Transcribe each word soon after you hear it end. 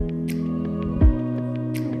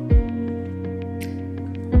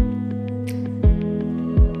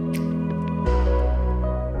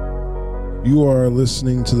You are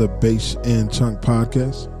listening to the Bash and Chunk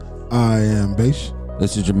podcast. I am Bash.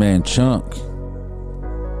 This is your man Chunk.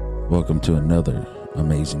 Welcome to another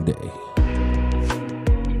amazing day.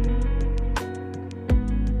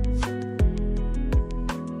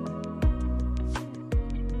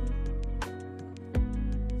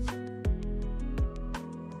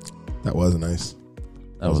 That was nice.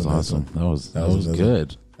 That was awesome. That was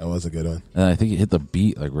good. That was a good one. And I think it hit the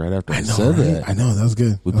beat like right after I said that. I know, that was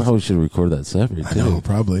good. We probably should record that separate too. I know,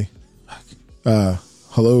 probably.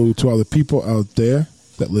 Hello to all the people out there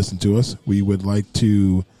that listen to us. We would like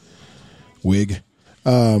to like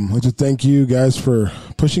to thank you guys for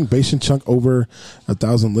pushing Bash and Chunk over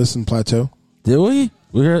 1,000 listen plateau. Did we?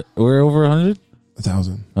 We're over 100?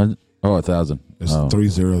 1,000. 1,000. There's 3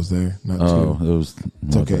 zeros there, not two. It's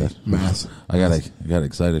okay. Bad. Math. I got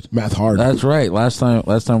excited. Math hard. That's right. Last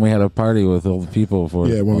time we had a party with all the people for.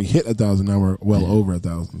 Yeah, when we hit 1,000, now we're well over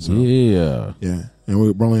 1,000. So yeah, and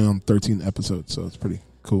we're only on 13 episodes, so it's pretty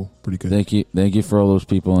cool, pretty good. Thank you for all those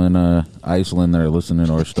people in Iceland that are listening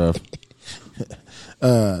to our stuff.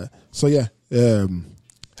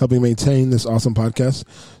 Helping maintain this awesome podcast.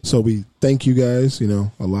 So we thank you guys, a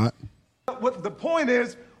lot. What the point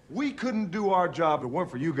is, we couldn't do our job if it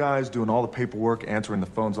weren't for you guys doing all the paperwork, answering the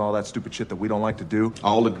phones, all that stupid shit that we don't like to do.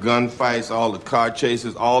 All the gunfights, all the car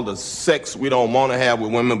chases, all the sex we don't want to have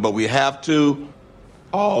with women, but we have to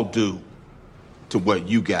all do to what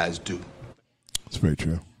you guys do. It's very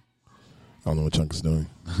true. I don't know what Chunk is doing.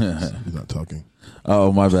 He's not talking.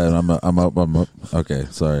 Oh, my bad. I'm up. Okay,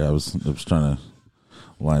 sorry. I was trying to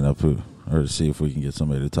line up or see if we can get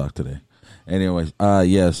somebody to talk today. Anyways,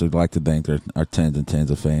 yes, I'd like to thank our tens and tens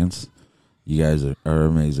of fans. You guys are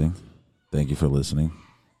amazing. Thank you for listening.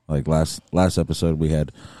 Like last episode, we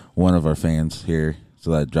had one of our fans here, so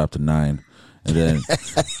that dropped to 9, and then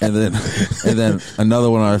another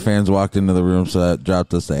one of our fans walked into the room, so that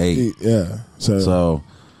dropped us to 8. Yeah. So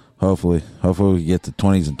hopefully we get to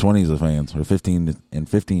 20s and 20s of fans, or 15 and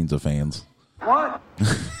 15s of fans. What?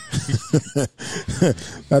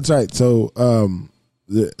 That's right. So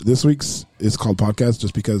this week's is called Podcast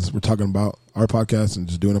just because we're talking about our podcast and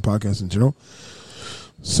just doing a podcast in general.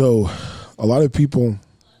 So a lot of people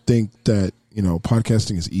think that,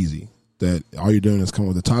 podcasting is easy, that all you're doing is come up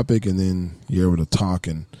with a topic and then you're able to talk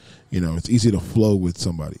and, it's easy to flow with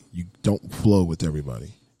somebody. You don't flow with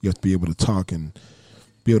everybody. You have to be able to talk and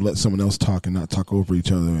be able to let someone else talk and not talk over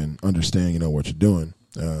each other and understand, what you're doing.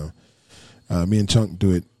 Me and Chunk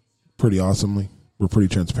do it pretty awesomely. We're pretty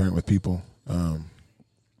transparent with people.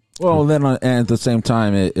 Well, then, and at the same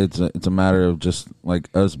time, it's a matter of just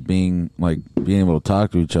like us being able to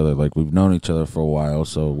talk to each other. Like we've known each other for a while,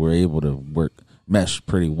 so we're able to mesh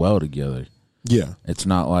pretty well together. Yeah, it's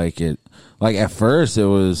not like it. Like at first, it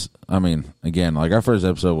was. I mean, again, like our first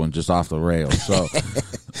episode went just off the rails. So,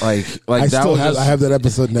 like I that still was have, I have that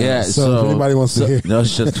episode now. Yeah, so if anybody wants to hear, no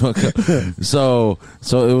shit. So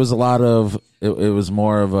it was a lot of. It was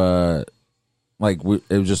more of a. It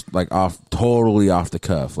was just totally off the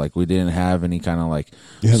cuff. Like we didn't have any kind of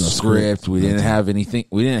script. We didn't have anything.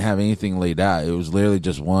 We didn't have anything laid out. It was literally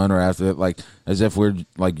just one or after that, as if we're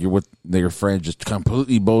you're with your friend, just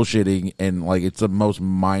completely bullshitting, and it's the most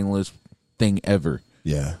mindless thing ever.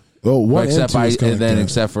 Yeah. Well, one except for I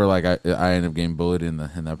ended up getting bullied in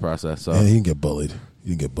that process. So yeah, you can get bullied.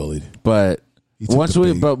 But once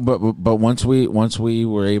we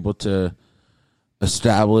were able to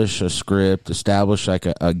establish a script, establish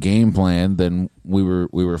a game plan, then we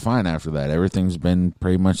were fine after that. Everything's been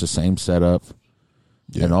pretty much the same setup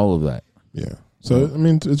and all of that. Yeah. So I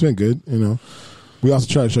mean, it's been good. We also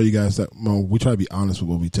try to show you guys that we try to be honest with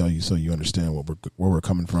what we tell you, so you understand where we're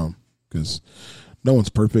coming from. Because no one's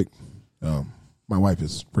perfect. My wife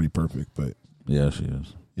is pretty perfect, but yeah, she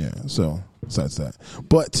is. Yeah. So besides that,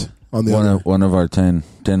 but on the one of our 10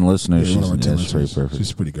 listeners, she's pretty perfect.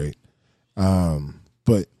 She's pretty great.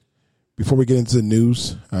 But before we get into the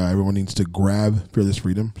news, everyone needs to grab Fearless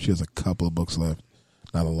Freedom. She has a couple of books left,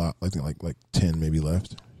 not a lot. I think like 10 maybe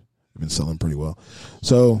left. They've been selling pretty well.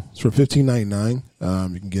 So it's for $15.99.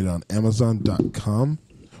 You can get it on Amazon.com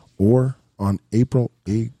or on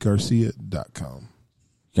AprilAGarcia.com.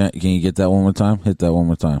 Can you get that one more time? Hit that one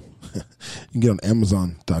more time. You can get it on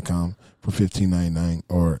Amazon.com for $15.99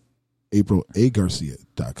 or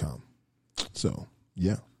AprilAGarcia.com. So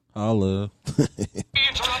yeah. Holla. We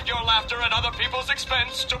interrupt your laughter at other people's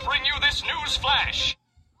expense to bring you this news flash.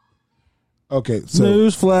 Okay, so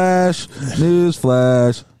news flash. So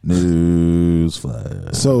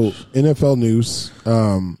NFL news.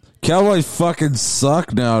 Cowboys fucking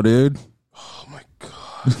suck now, dude. Oh my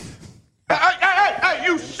god. Hey,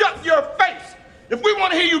 you shut your face! If we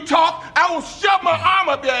want to hear you talk, I will shove my arm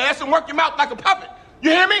up your ass and work your mouth like a puppet. You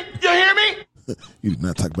hear me? You hear me? You do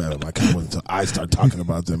not talk bad about my Cowboys until I start talking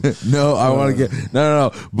about them. No, I want to get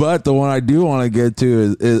no. But the one I do want to get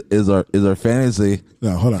to is our fantasy.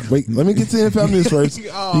 No, hold on. Wait, let me get to the NFL news first. You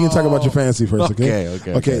can talk about your fantasy first, okay?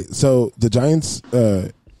 Okay. So the Giants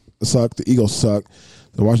suck. The Eagles suck.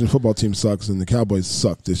 The Washington football team sucks, and the Cowboys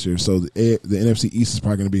suck this year. So the NFC East is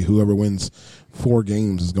probably going to be whoever wins 4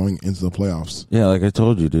 games is going into the playoffs. Yeah, like I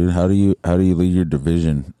told you, dude. How do you lead your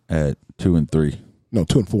division at 2-3? No,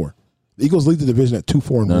 2-4. The Eagles lead the division at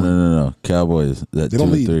 2-4-1. No. Cowboys at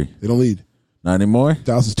 2-3. They don't lead. Not anymore.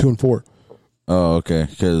 Dallas is 2-4. Oh, okay.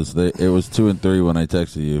 Because it was 2-3 when I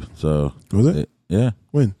texted you. So was it? Yeah.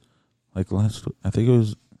 When? Like last. I think it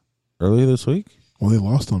was earlier this week. Well, they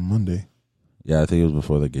lost on Monday. Yeah, I think it was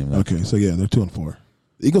before the game. Okay, so yeah, they're 2-4.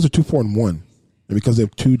 The Eagles are 2-4-1, and because they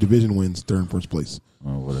have 2 division wins, they're in first place.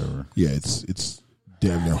 Oh, whatever. Yeah, it's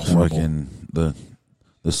damn near horrible. Fucking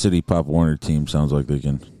the City Pop Warner team sounds like they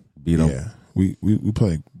can beat them. Yeah, we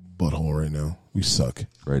play butthole right now. We suck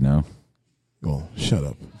Right now. Oh, shut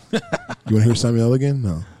up. You want to hear Samuel again?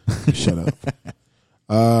 No, shut up.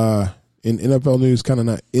 In NFL news, kind of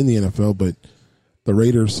not in the NFL, but the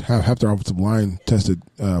Raiders have half their offensive line tested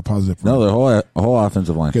positive for their whole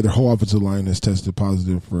offensive line. Okay, their whole offensive line has tested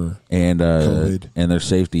positive for COVID. And their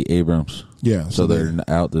safety Abrams. Yeah, so they're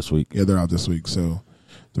out this week. Yeah, they're out this week. So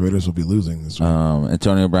the Raiders will be losing this week.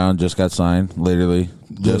 Antonio Brown just got signed. Literally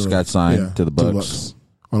got signed to the Bucs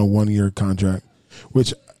on a 1-year contract,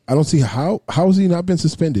 which I don't see how has he not been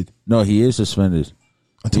suspended? No, he is suspended.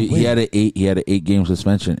 He had an 8-game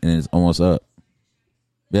suspension and it's almost up.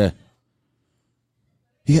 Yeah.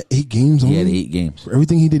 He had 8 games. He had 8 games. For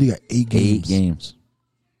everything he did, he got 8 games. 8 games.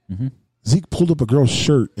 Mm-hmm. Zeke pulled up a girl's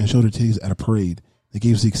shirt and showed her titties at a parade. They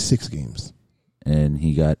gave Zeke 6 games. And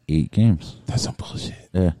he got 8 games. That's some bullshit.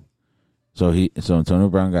 Yeah. So Antonio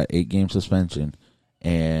Brown got 8-game suspension,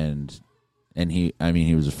 and he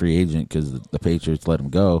was a free agent because the Patriots let him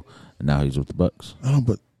go, and now he's with the Bucs. I don't know,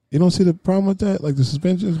 but you don't see the problem with that? Like the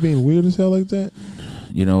suspensions being weird as hell like that?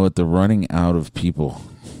 You know what? They're running out of people.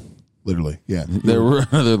 Literally, yeah. They're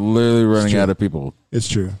literally running out of people. It's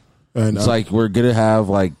true. And it's like we're going to have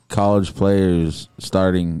like college players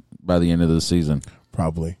starting by the end of the season.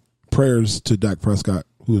 Probably. Prayers to Dak Prescott,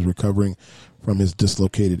 who is recovering from his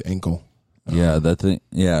dislocated ankle. Yeah, that thing.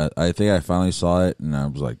 Yeah, I think I finally saw it, and I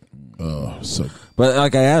was like, "Oh, so." But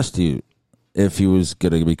like I asked you if he was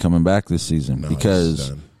going to be coming back this season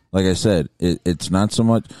because, like I said, it's not so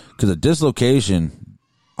much because a dislocation.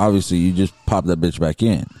 Obviously, you just pop that bitch back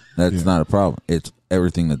in. That's not a problem. It's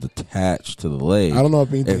everything that's attached to the leg. I don't know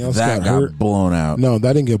if anything else got hurt. Blown out. No,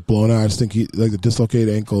 that didn't get blown out. I just think he like the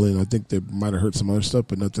dislocated ankle, and I think they might have hurt some other stuff,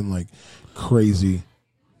 but nothing like crazy.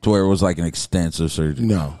 To where it was like an extensive surgery.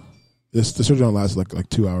 No, the surgery only lasted like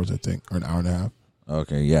 2 hours, I think, or an hour and a half.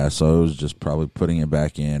 Okay, yeah. So it was just probably putting it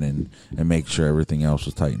back in and make sure everything else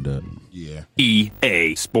was tightened up. Yeah.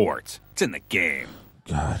 EA Sports. It's in the game.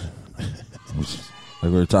 God.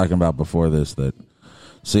 Like we were talking about before this, that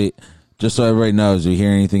see, just so everybody knows, you hear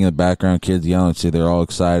anything in the background, kids yelling, see, they're all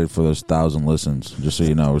excited for those 1,000 listens. Just so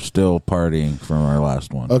you know, we're still partying from our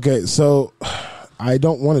last one. Okay, so I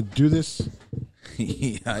don't want to do this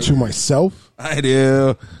to myself. I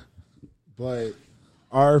do. But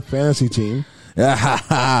our fantasy team,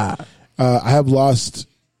 I have lost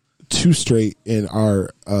 2 straight in our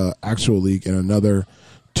actual league and another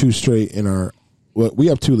 2 straight in our. Well, we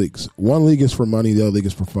have 2 leagues. One league is for money. The other league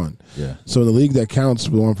is for fun. Yeah. So in the league that counts,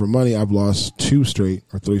 the one for money, I've lost 2 straight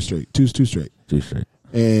or 3 straight. 2 straight. 2 straight.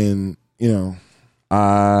 And, you know.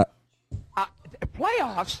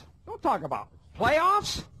 Playoffs? Don't talk about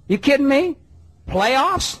playoffs. You kidding me?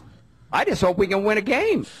 Playoffs? I just hope we can win a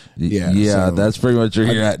game. Yeah. Yeah, so that's pretty much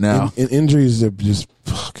where you're at now. In injuries, are just,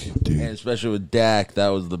 fuck, dude. And especially with Dak, that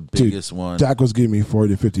was the biggest one. Dak was giving me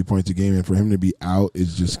 40 to 50 points a game, and for him to be out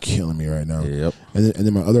is just killing me right now. Yep. And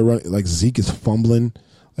then my other run, like Zeke is fumbling,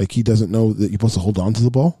 like he doesn't know that you're supposed to hold on to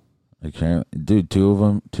the ball. Dude, two of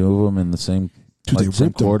them in the same,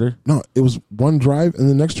 same quarter. No, it was one drive and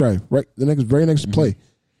the next drive, right? The very next play,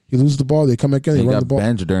 he loses the ball. They come back in. They run the ball. He got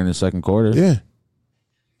benched during the second quarter. Yeah,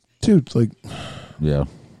 dude, like, yeah.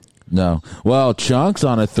 No. Well, Chunk's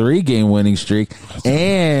on a 3-game winning streak,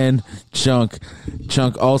 and Chunk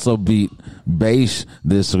also beat Base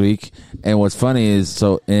this week. And what's funny is,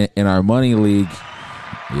 so in our money league,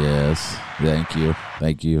 yes, thank you.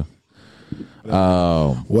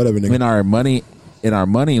 Whatever. Nigga. In our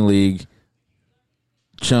money league,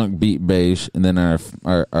 Chunk beat Base, and then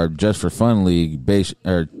our Just for Fun league, Base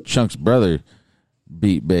or Chunk's brother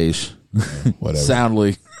beat Base. Whatever.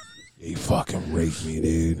 Soundly. He fucking raped me,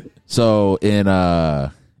 dude. So in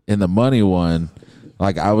the money one,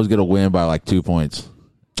 like I was gonna win by like 2 points,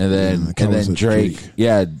 and then Drake.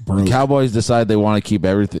 Yeah, the Cowboys decide they want to keep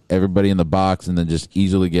everybody in the box, and then just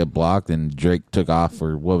easily get blocked. And Drake took off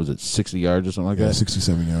for what was it, 60 yards or something like that?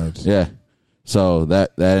 67 yards. Yeah. So I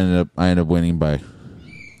ended up winning by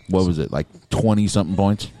what was it, like 20 something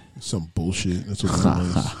points? Some bullshit. That's what it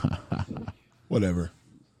was.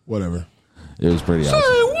 Whatever. It was pretty awesome.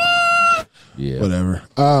 Say what? Yeah. Whatever.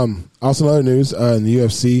 Also, other news in the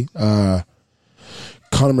UFC.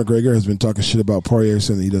 Conor McGregor has been talking shit about Poirier,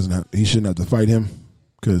 saying that he shouldn't have to fight him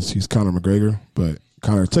because he's Conor McGregor. But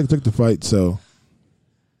Conor took the fight, so.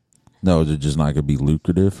 No, is it just not going to be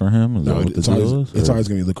lucrative for him? Is that what the deal is? It's always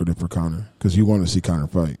going to be lucrative for Conor because you want to see Conor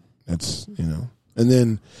fight. That's, And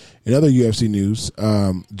then in other UFC news,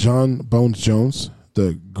 John Bones Jones,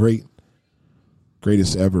 the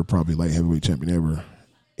greatest ever, probably light heavyweight champion ever,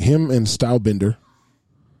 him and Stylebender.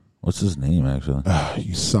 What's his name, actually?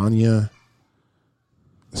 Usanya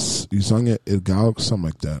Ilgal, something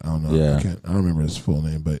like that. I don't know. Yeah. I don't remember his full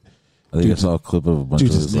name, but I think I saw a clip of a bunch of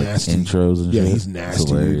his like intros and shit. Yeah, he's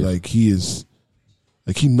nasty. Dude. Like he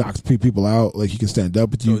knocks people out. Like he can stand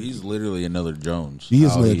up with you. So he's literally another Jones. He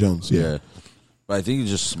is another Jones. Yeah. But I think he's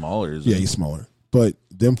just smaller. Yeah, he's smaller. But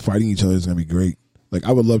them fighting each other is gonna be great. Like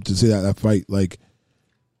I would love to see that fight. Like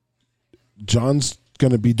John's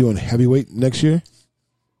gonna be doing heavyweight next year.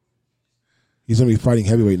 He's gonna be fighting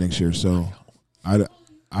heavyweight next year. So I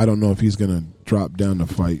don't know if he's gonna drop down to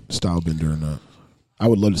fight Stylebender or not. I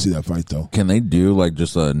would love to see that fight though. Can they do like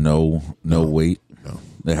just a no weight? No,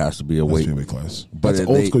 there has to be a weight class. But that's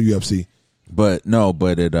old school UFC. But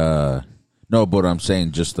I'm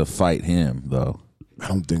saying just to fight him though. I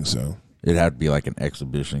don't think so. It'd have to be like an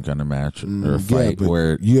exhibition kind of match or a fight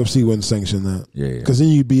where UFC wouldn't sanction that. Yeah, because then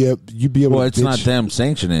you'd be able. Well, to it's not them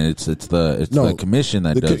sanctioning it. It's the commission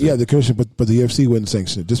that does it. Yeah, the commission, but the UFC wouldn't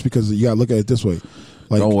sanction it just because you got to look at it this way.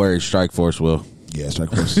 Like, don't worry, Strikeforce will. Yeah,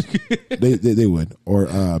 Strikeforce. they would, or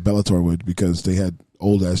Bellator would, because they had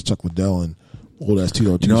old ass Chuck Liddell and old ass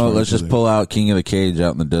Tito Ortiz. You know what? Let's just pull out King of the Cage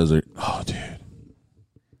out in the desert. Oh, dude.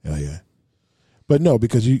 Hell yeah. But no,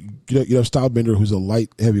 because you have Stylebender, who's a light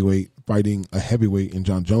heavyweight fighting a heavyweight in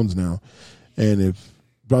John Jones now, and if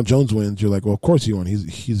John Jones wins, you're like, well, of course he won. He's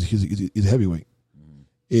a heavyweight.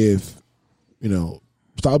 If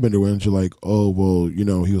Stylebender wins, you're like, oh well,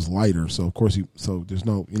 he was lighter, so of course so there's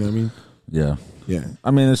no, you know what I mean? Yeah. Yeah.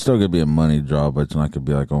 I mean, it's still gonna be a money draw, but it's not gonna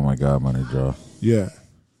be like, oh my god, money draw. Yeah.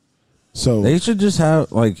 So they should just have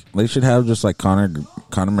just like Conor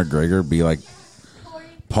McGregor be like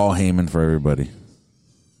Paul Heyman for everybody.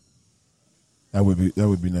 That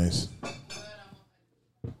would be nice. That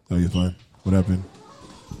would be fun. What happened?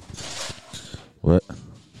 What?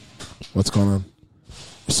 What's going on?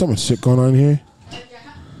 There's so much shit going on here.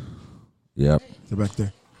 Yep. They're back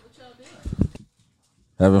there.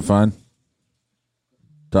 Having fun?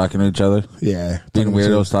 Talking to each other? Yeah. Being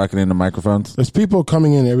weirdos talking into microphones? There's people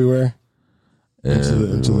coming in everywhere into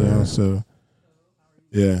the house, so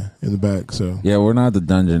yeah, in the back. So yeah, we're not at the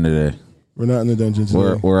dungeon today. We're not in the dungeon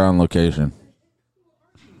today. We're on location.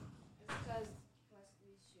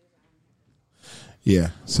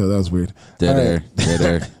 Yeah, so that was weird. Dead air.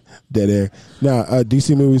 Dead air. Now,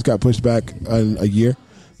 DC movies got pushed back a year,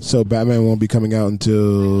 so Batman won't be coming out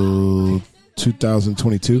until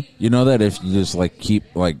 2022. You know that if you just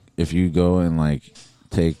if you go and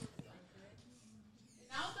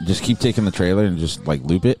just keep taking the trailer and just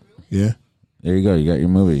loop it. Yeah. There you go. You got your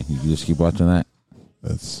movie. You can just keep watching that.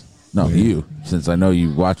 That's weird. You, since I know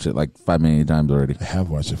you watched it 5 million times already. I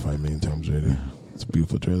have watched it 5 million times already. It's a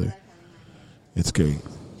beautiful trailer. It's great.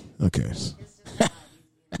 Okay.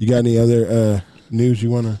 You got any other news you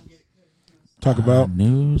want to talk about?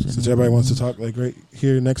 News? Since everybody wants to talk right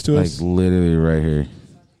here next to us? Literally right here.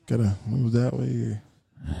 Gotta move that way.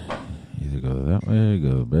 Either go that way,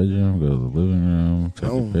 go to the bedroom, go to the living room, take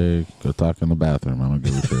a pig, go talk in the bathroom. I don't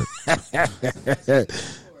give a shit.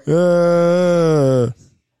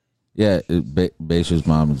 Yeah, Baisha's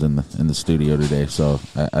mom is in the studio today, so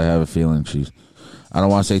I have a feeling I don't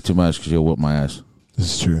want to say too much because she'll whoop my ass.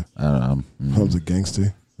 This is true. I don't know. Mom's a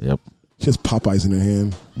gangster. Yep. She has Popeyes in her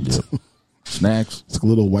hand. Yep. Snacks. It's like a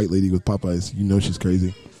little white lady with Popeyes. You know she's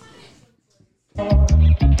crazy.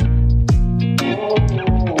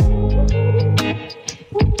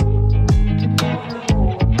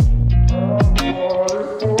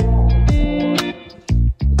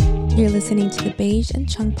 You're listening to the Beige and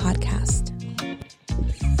Chung podcast.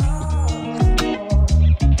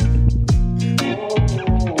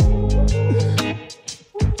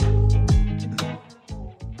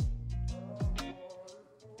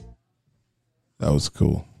 That was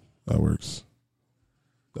cool. That works.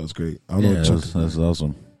 That was great. I don't know. That's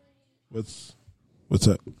awesome. What's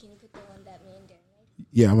up? Can you put the one that me and Darren made?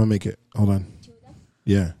 Yeah, I'm gonna make it. Hold on. 2 of them?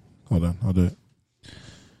 Yeah. Hold on. I'll do it.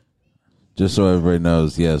 Just so everybody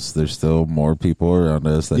knows, yes, there's still more people around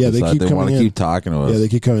us that decide they want to keep talking to us. Yeah, they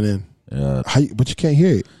keep coming in. Yeah. But you can't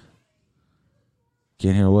hear it.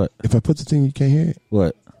 Can't hear what? If I put the thing, you can't hear it.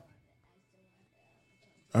 What?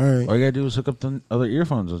 All right. All you gotta do is hook up the other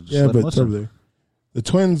earphones. Just yeah, but it's over there. The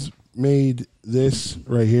twins made this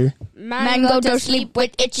right here. Man go to sleep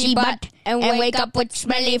with itchy butt and wake up with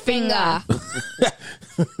smelly finger.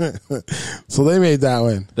 So they made that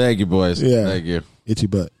one. Thank you, boys. Yeah. Thank you. Itchy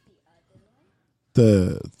butt.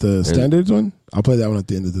 The standards one, I'll play that one at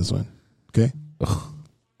the end of this one. Okay?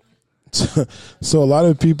 So a lot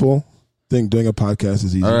of people think doing a podcast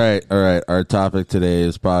is easy. All right. Our topic today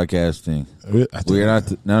is podcasting. We're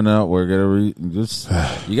not. No. We're gonna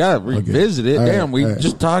you gotta revisit it. All Damn, right. we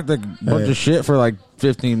just talked a bunch of shit for like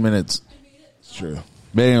 15 minutes. It's true.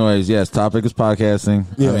 But anyways, yes, topic is podcasting.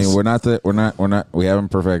 Yes. I mean, we haven't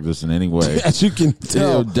perfected this in any way. As you can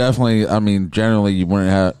tell. Definitely. I mean, generally, you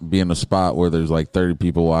wouldn't be in a spot where there's like 30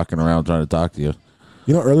 people walking around trying to talk to you.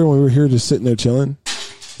 You know, earlier when we were here just sitting there chilling.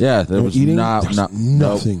 Yeah, there was eating, nothing.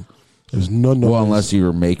 Nope. There's no noise. Well, unless you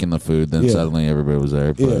were making the food, then suddenly everybody was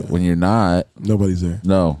there. But when you're not, nobody's there.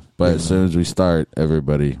 No. But as soon as we start,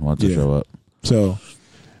 everybody wants to show up. So,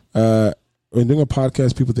 when doing a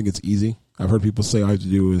podcast, people think it's easy. I've heard people say all I have to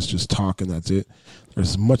do is just talk and that's it.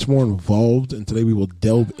 There's much more involved, and today we will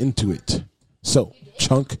delve into it. So,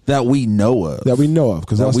 Chunk. That we know of.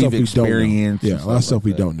 Because a lot of stuff we don't know. Yeah, a lot of stuff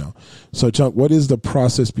we that. don't know. So, Chunk, what is the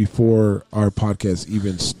process before our podcast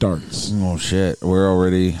even starts? Oh, shit. We're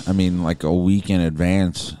already, like a week in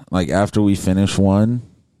advance. Like, after we finish one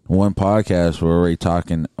podcast, we're already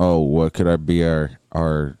talking, what could I be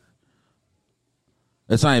our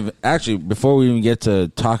it's not even, actually, before we even get to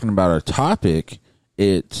talking about our topic,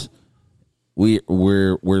 it's,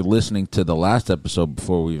 we're listening to the last episode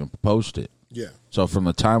before we even post it. Yeah. So from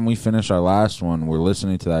the time we finish our last one, we're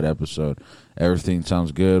listening to that episode. Everything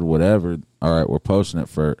sounds good, whatever. All right, we're posting it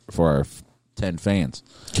for our 10 fans.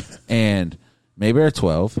 And maybe our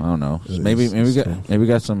 12, I don't know. Maybe we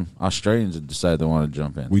got some Australians that decide they want to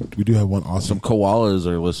jump in. We do have one awesome. Some koalas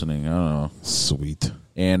are listening. I don't know. Sweet.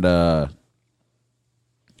 And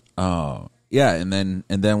and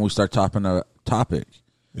then we start talking a topic.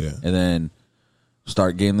 Yeah. And then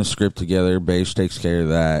start getting the script together. Beige takes care of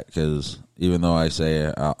that because even though I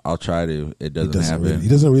say I'll try to, it doesn't happen. He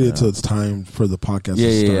doesn't read it until it's time for the podcast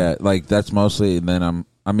to start. Yeah. Like that's mostly, and then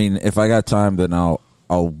if I got time, then I'll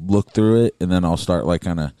look through it and then I'll start like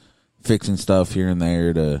kind of fixing stuff here and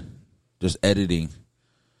there to just editing.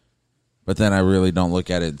 But then I really don't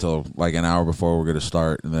look at it until like an hour before we're going to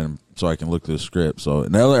start, and then so I can look through the script. So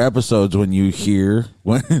in the other episodes, when you hear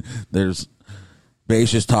when there's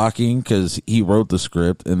Beige is talking because he wrote the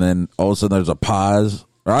script, and then all of a sudden there's a pause,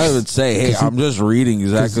 or I would say, "Hey, I'm just reading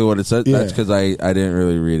exactly what it said." Yeah. That's because I didn't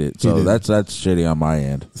really read it, so that's shitty on my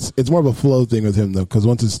end. It's more of a flow thing with him though, because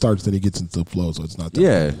once it starts, then he gets into the flow, so it's not.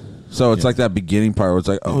 That funny. So it's like that beginning part where it's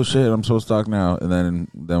like, oh shit, I'm supposed to talk now, and then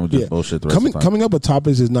we just bullshit the rest of the time. Coming up with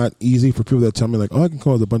topics is not easy for people that tell me like, I can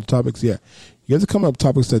come up with a bunch of topics. Yeah, you have to come up with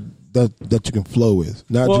topics that you can flow with,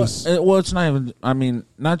 it's not even.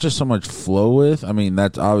 Not just so much flow with.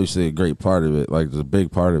 That's obviously a great part of it, like it's a big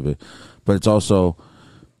part of it, but it's also,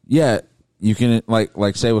 you can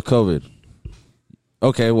like say with COVID.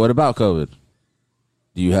 Okay, what about COVID?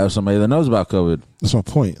 Do you have somebody that knows about COVID? That's my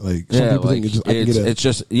point. Like some people think it's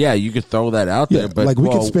just you could throw that out there, but like we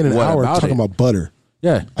could spend an hour talking about butter.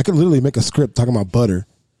 Yeah, I could literally make a script talking about butter,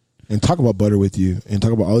 and talk about butter with you, and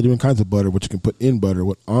talk about all the different kinds of butter, what you can put in butter,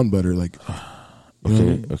 what on butter, like.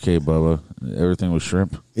 Okay, Bubba. Everything was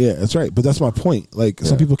shrimp. Yeah, that's right. But that's my point. Like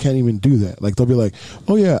some people can't even do that. Like they'll be like,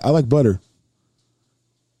 "Oh yeah, I like butter."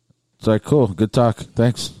 It's like cool, good talk.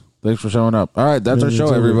 Thanks for showing up. All right, that's our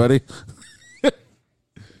show, everybody.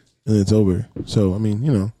 And it's over. So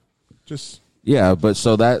just but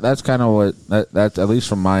so that's kind of what that's at least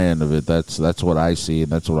from my end of it. That's what I see,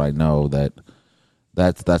 and that's what I know.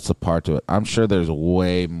 That's the part to it. I'm sure there's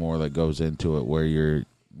way more that goes into it where you're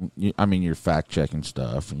fact checking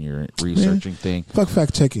stuff and you're researching things. Fuck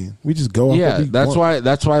fact checking. We just go. That's why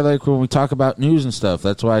like when we talk about news and stuff,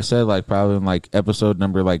 that's why I said like probably in like episode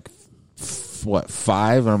number like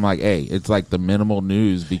 5, and I'm like, hey, it's like the minimal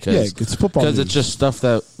news because it's football news. It's just stuff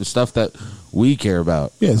that we care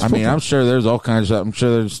about. Yeah, I'm sure there's all kinds of. I'm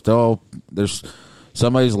sure there's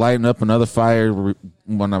somebody's lighting up another fire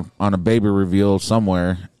on a baby reveal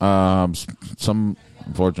somewhere.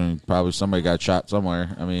 unfortunately, probably somebody got shot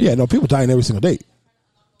somewhere. I mean, Yeah, no, people dying every single day.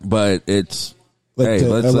 but it's Like hey,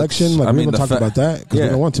 the election, like we don't talk about that because we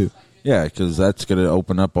don't want to. Yeah, because that's going to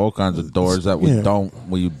open up all kinds of doors that we don't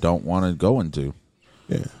want to go into.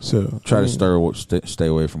 Yeah, so Try to stay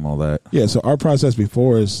away from all that. Yeah, so our process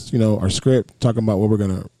before is, our script, talking about what we're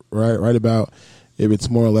going to write about. If it's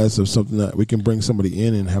more or less of something that we can bring somebody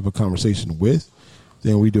in and have a conversation with,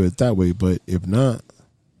 then we do it that way. But if not,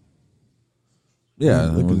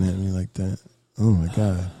 looking at me like that. Oh my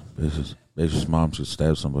God. Base's mom should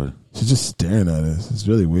stab somebody. She's just staring at us. It's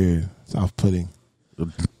really weird. It's off-putting.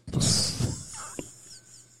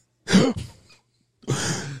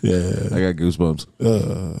 Yeah, I got goosebumps.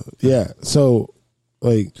 Yeah, so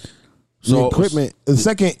the equipment. The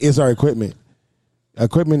second is our equipment.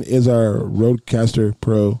 Equipment is our Rodecaster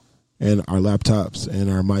Pro and our laptops and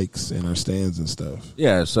our mics and our stands and stuff.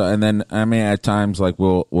 Yeah. So and then I mean, at times like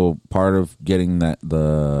we'll part of getting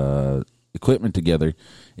the equipment together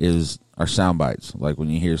is our sound bites. Like when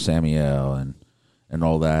you hear Samuel and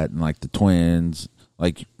all that, and like the twins.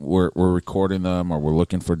 Like we're recording them, or we're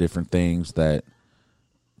looking for different things that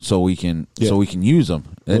so we can use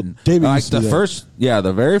them. And David like used to do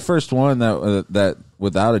the very first one that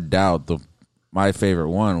without a doubt my favorite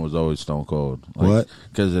one was always Stone Cold. What?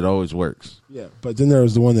 Because it always works. Yeah, but then there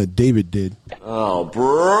was the one that David did. Oh,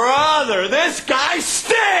 brother, this guy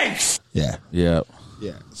stinks! Yeah. Yeah.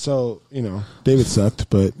 Yeah. So, David sucked,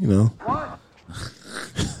 but,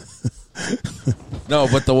 No,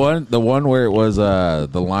 but the one where it was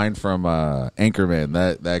the line from Anchorman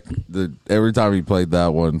that every time he played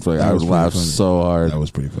that one, I would laugh so hard. That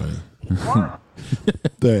was pretty funny.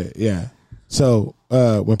 Yeah. So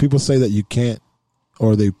when people say that you can't,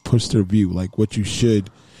 or they push their view, like what you should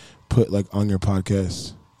put like on your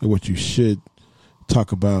podcast, or what you should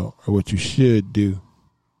talk about, or what you should do.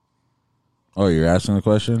 Oh, you're asking the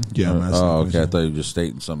question? Yeah, I'm asking. Oh, okay. I thought you were just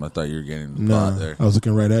stating something. I thought you were getting the thought there. I was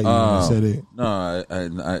looking right at you when I said it. No,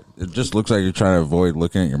 it just looks like you're trying to avoid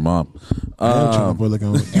looking at your mom. I am trying to avoid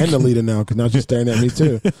looking at and the leader now, because now she's staring at me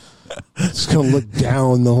too. Just gonna look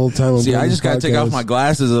down the whole time. See, I just gotta take off my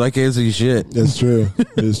glasses and I can't see shit. That's true.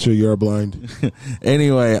 It's true. You are blind.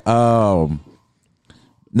 Anyway, now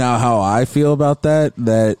how I feel about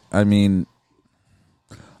that I mean,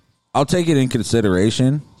 I'll take it in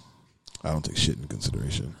consideration. I don't take shit in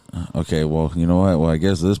consideration. Okay, well, you know what? Well, I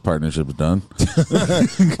guess this partnership is done.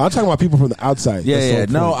 I'm talking about people from the outside. Yeah.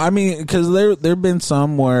 No, I mean, because there've been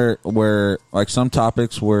some where like some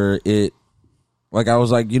topics where it, like I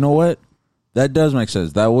was like, you know what? That does make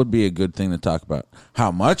sense. That would be a good thing to talk about.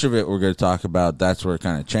 How much of it we're going to talk about, that's where it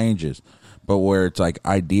kind of changes. But where it's like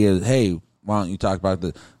ideas, hey, why don't you talk about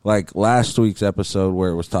the, like last week's episode where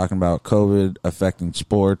it was talking about COVID affecting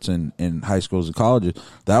sports in high schools and colleges.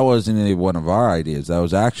 That wasn't even one of our ideas. That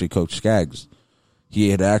was actually Coach Skaggs. He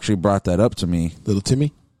had actually brought that up to me. Little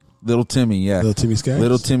Timmy, yeah. Little Timmy Skaggs.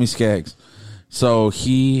 Little Timmy Skaggs. So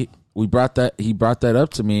he brought that up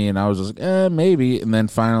to me, and I was just like, maybe. And then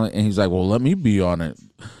finally, and he's like, well, let me be on it.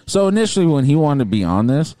 So initially when he wanted to be on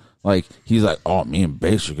this, like, he's like, oh, me and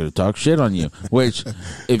Bass are going to talk shit on you. Which,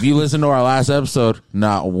 if you listen to our last episode,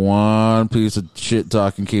 not one piece of shit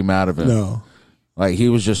talking came out of him. No. Like, he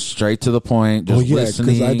was just straight to the point, just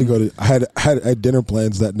listening. Because I had to go to, I had dinner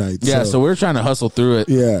plans that night. Yeah, so we were trying to hustle through it.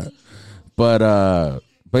 Yeah. But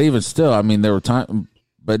even still, I mean, there were times,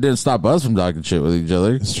 but it didn't stop us from talking shit with each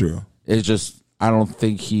other. It's true. It's just, I don't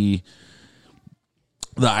think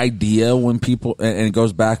the idea when people, and it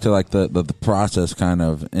goes back to like the process kind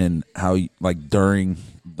of, and how like during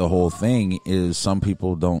the whole thing is some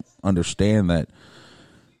people don't understand that.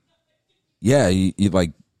 Yeah,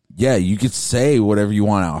 you could say whatever you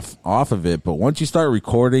want off of it, but once you start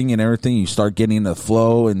recording and everything, you start getting the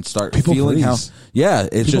flow and start people feeling freeze.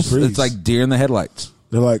 It's like deer in the headlights.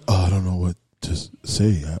 They're like, oh, I don't know what to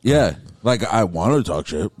say. Yeah, like I want to talk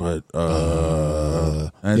shit, but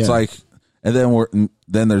and it's like. And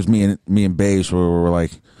then there's me and Bass where we're like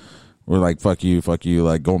fuck you,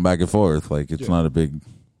 like going back and forth. Like it's not a big,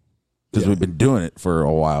 because we've been doing it for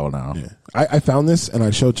a while now. Yeah. I found this and I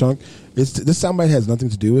showed Chunk. This soundbite has nothing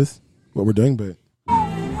to do with what we're doing, but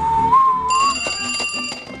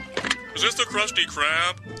Is this the Krusty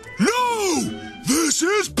Krab? No! This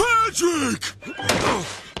is Patrick!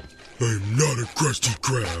 I'm not a Krusty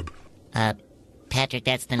Krab. Patrick,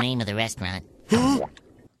 that's the name of the restaurant. Huh?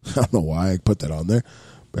 I don't know why I put that on there.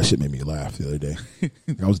 That shit made me laugh the other day.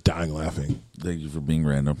 I was dying laughing. Thank you for being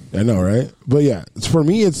random. I know, right? But yeah, for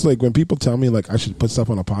me, it's like when people tell me like I should put stuff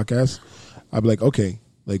on a podcast, I'd be like, okay,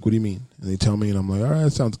 like what do you mean? And they tell me, and I'm like, all right,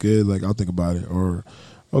 that sounds good. Like I'll think about it. Or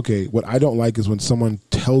Okay, what I don't like is when someone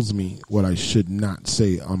tells me what I should not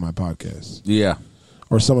say on my podcast. Yeah.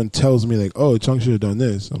 Or someone tells me like, "Oh, Chunk should have done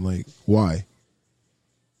this." I'm like, "Why?"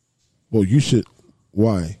 Well, you should.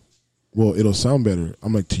 Why? Well, it'll sound better.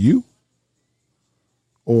 I'm like, to you?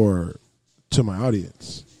 Or to my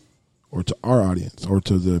audience? Or to our audience? Or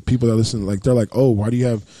to the people that listen? Like, they're like, "Oh, why do you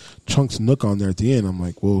have Chunk's Nook on there at the end?" I'm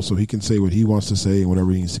like, well, so he can say what he wants to say and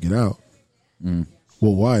whatever he needs to get out. Well,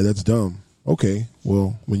 why? That's dumb. Okay,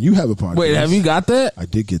 well, when you have a podcast. Wait, have you got that? I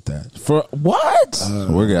did get that. For what? We're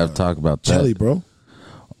going to have to talk about that. Kelly, bro.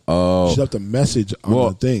 Oh. She left a message on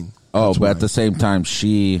the thing. Oh, That's but why. at the same time,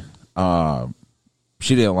 she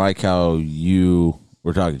didn't like how you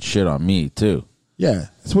were talking shit on me, too. Yeah,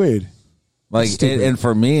 it's weird. Like, and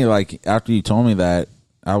for me, like, after you told me that,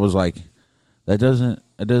 I was like, it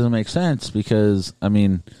doesn't make sense because, I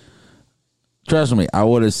mean, trust me, I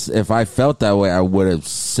would have, if I felt that way, I would have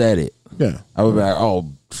said it. Yeah. I would be like,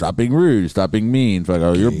 "Oh, stop being rude, stop being mean." It's like,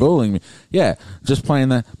 "Oh, you're bullying me." Yeah, just playing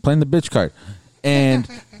the bitch card. And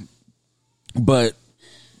but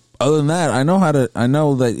other than that, I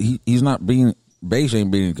know that he's not being basically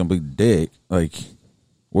being a complete dick. Like,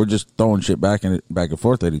 we're just throwing shit back and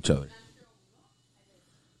forth at each other.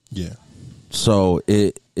 Yeah. So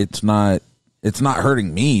it's not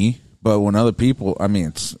hurting me, but when other people, I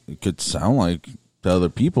mean, it could sound like to other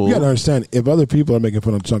people. You gotta understand, if other people are making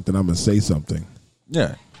fun of Chunk, then I'm gonna say something.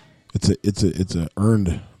 Yeah. It's a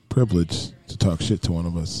earned privilege to talk shit to one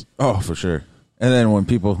of us. Oh, for sure. And then when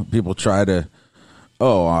people try to,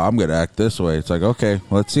 "Oh, I'm gonna act this way," it's like, okay,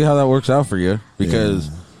 let's see how that works out for you.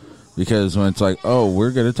 Because when it's like, "Oh,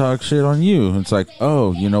 we're gonna talk shit on you," it's like,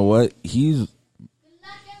 "Oh, you know what? He's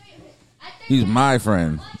my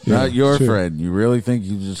friend, not your friend. You really think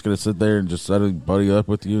he's just gonna sit there and just suddenly buddy up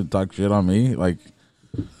with you and talk shit on me? Like,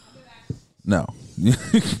 no." Yeah,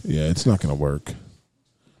 it's not gonna work.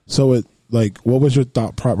 So what was your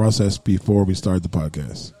thought process before we started the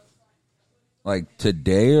podcast? Like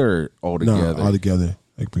today or altogether? No, altogether.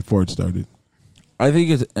 Like before it started. I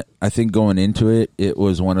think going into it, it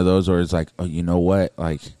was one of those where it's like, oh, you know what?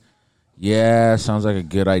 Like, yeah, sounds like a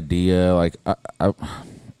good idea. Like,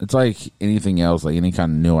 it's like anything else, like any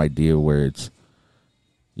kind of new idea where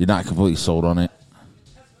you're not completely sold on it.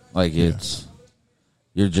 Like you're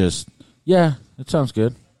just, yeah, it sounds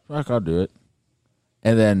good. Fuck, I'll do it.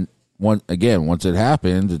 And then once it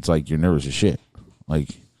happens, it's like you're nervous as shit. Like,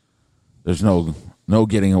 there's no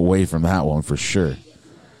getting away from that one for sure.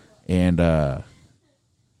 And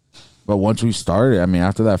but once we started, I mean,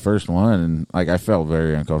 after that first one, and like I felt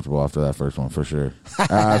very uncomfortable after that first one for sure.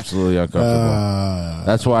 Absolutely uncomfortable.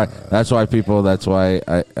 That's why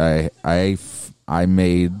I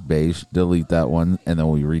made Base delete that one, and then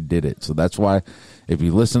we redid it. So that's why if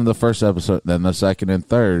you listen to the first episode, then the second and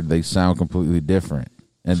third, they sound completely different.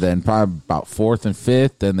 And then probably about fourth and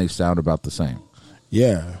fifth, then they sound about the same.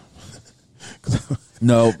 Yeah.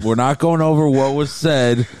 No, we're not going over what was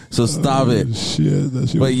said, so stop it.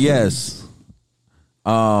 Shit, but yes.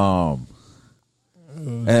 And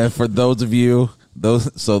for those of you,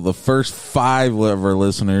 so the first 5 of our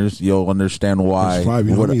listeners, you'll understand why. 5.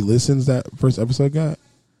 You know how many listens that first episode got?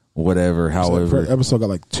 Whatever, however. So first episode got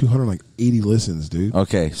like 280 listens, dude.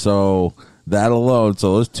 Okay, so that alone,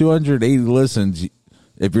 so those 280 listens,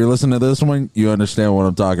 if you're listening to this one, you understand what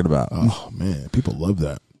I'm talking about. Oh, man, people love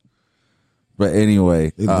that. But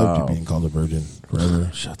anyway, they loved you being called a virgin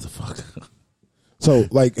forever. Shut the fuck up. So,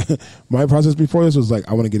 like, my process before this was like,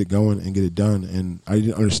 I want to get it going and get it done, and I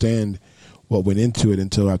didn't understand what went into it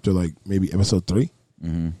until after like maybe episode 3.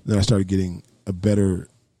 Mm-hmm. Then I started getting a better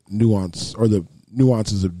nuance, or the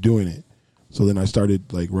nuances of doing it. So then I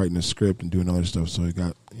started like writing a script and doing other stuff, so it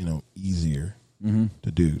got easier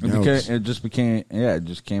to do. It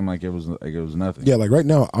just came like it was nothing. Yeah, like right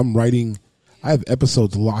now I'm writing. I have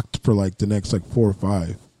episodes locked for like the next like 4 or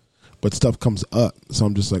 5, but stuff comes up, so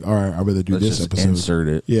I'm just like, all right, I'd rather do this episode. Insert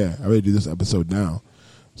it. Yeah, I'd rather do this episode now.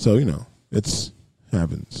 So it's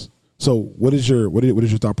happens. So what is your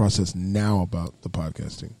thought process now about the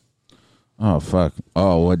podcasting? Oh fuck!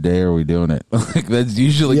 Oh, what day are we doing it? Like that's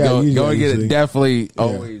usually going to get it. Definitely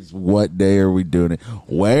always. What day are we doing it?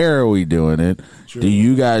 Where are we doing it? True. Do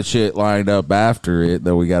you got shit lined up after it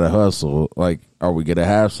that we got to hustle? Like, are we going to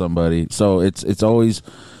have somebody? So it's always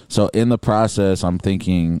so in the process. I'm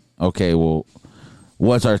thinking, okay, well,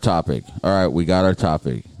 what's our topic? All right, we got our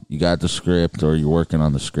topic. You got the script, or you're working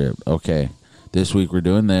on the script. Okay, this week we're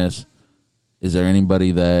doing this. Is there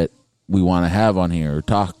anybody that we want to have on here or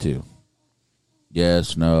talk to?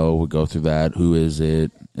 Yes, no, we go through that. Who is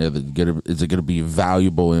it? Is it going to be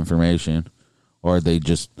valuable information? Or are they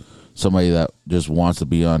just somebody that just wants to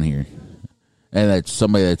be on here? and that's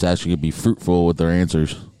somebody that's actually going to be fruitful with their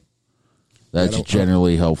answers. That's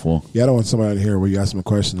generally helpful. Yeah, I don't want somebody out here where you ask them a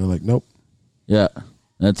question, they're like, nope. Yeah.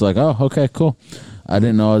 And it's like, oh, okay, cool. I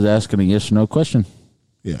didn't know I was asking a yes or no question.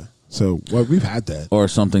 Yeah. So, well, we've had that. Or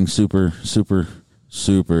something super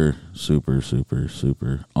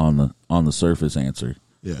on the surface answer.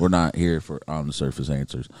 Yeah. We're not here for on the surface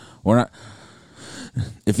answers. We're not.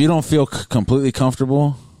 If you don't feel completely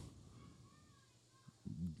comfortable,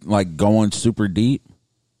 like going super deep,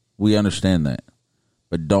 we understand that.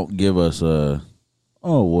 But don't give us a,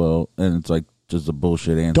 oh well, and it's like just a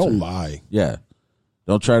bullshit answer. Don't lie. Yeah.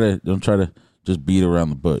 Don't try to just beat around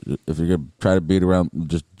the bush. If you're gonna try to beat around,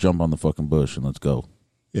 just jump on the fucking bush and let's go.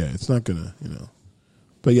 Yeah, it's not gonna,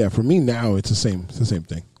 But yeah, for me now, it's the same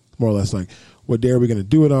thing. More or less like, what day are we gonna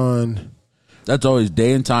do it on? That's always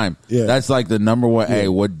day and time. Yeah, that's like the number one. Yeah. Hey,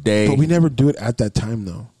 what day? But we never do it at that time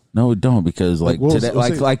though. No, we don't, because like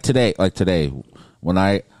today,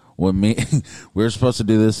 when we were supposed to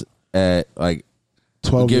do this at like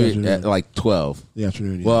 12 at like 12 the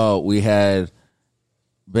afternoon. Yeah. Well, we had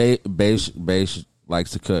Base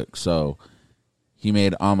likes to cook, so he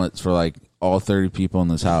made omelets for like all 30 people in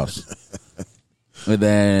this house. And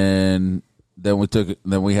then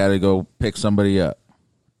we had to go pick somebody up,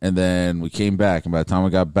 and then we came back, and by the time we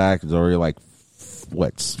got back, it was already like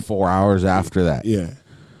 4 hours after that. Yeah.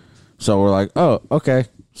 So we're like, oh, okay.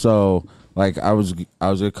 So like I was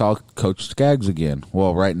gonna call Coach Skaggs again.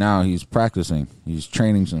 Well, right now he's practicing. He's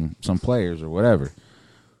training some players or whatever.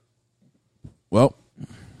 Well,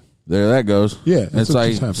 there that goes. Yeah. It's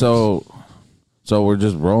like so we're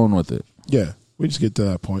just rolling with it. Yeah. We just get to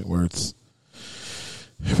that point where it's,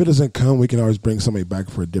 if it doesn't come, we can always bring somebody back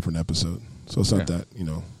for a different episode. So it's not that,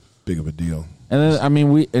 big of a deal. And then, I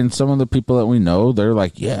mean, and some of the people that we know, they're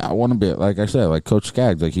like, yeah, I want to be, like I said, like Coach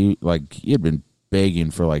Skaggs, he had been begging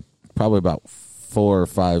for like probably about 4 or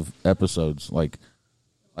 5 episodes. Like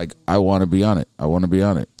I want to be on it. I want to be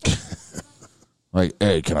on it. Like,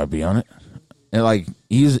 hey, can I be on it? And like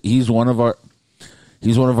he's one of our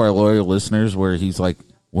loyal listeners where he's like,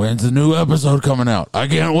 when's the new episode coming out? I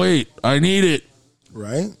can't wait. I need it.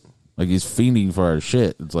 Right? Like he's fiending for our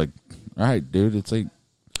shit. It's like, all right, dude. It's like,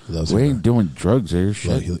 we ain't doing drugs here.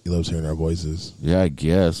 Shit. He loves hearing our voices. Yeah, I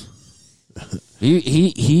guess.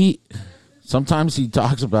 he sometimes he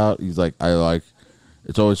talks about, he's like,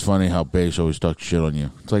 it's always funny how Bash always talks shit on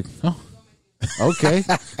you. It's like, oh, okay.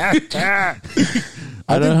 I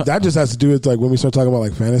think that just has to do with like when we start talking about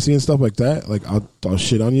like fantasy and stuff like that. Like I'll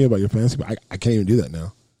shit on you about your fantasy, but I can't even do that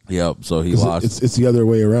now. Yep. So he lost. It's the other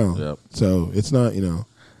way around. Yep. So it's not, I'm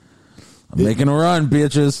making a run,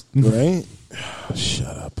 bitches. Right?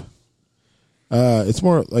 Shut up. It's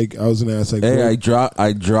more like I was gonna ask. Like, hey, I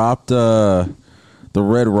dropped the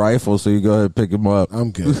red rifle, so you go ahead and pick him up.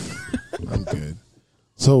 I'm good. I'm good.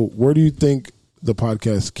 So, where do you think the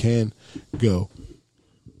podcast can go?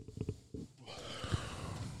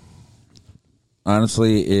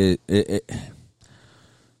 Honestly, it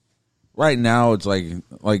right now it's like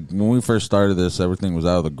when we first started this, everything was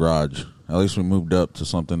out of the garage. At least we moved up to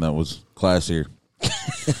something that was classier.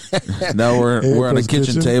 Now we're on a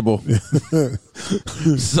kitchen table.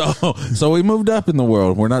 so we moved up in the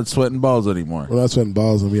world. We're not sweating balls anymore. We're not sweating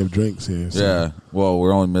balls, and we have drinks here. So. Yeah. Well,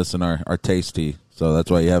 we're only missing our Tasty. So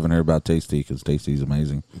that's why you haven't heard about Tasty, because Tasty is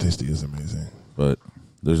amazing. Tasty is amazing. But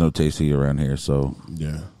there's no Tasty around here, so.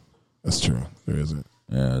 Yeah, that's true. There isn't.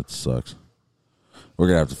 Yeah, it sucks. We're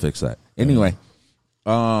going to have to fix that. Anyway,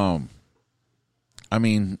 I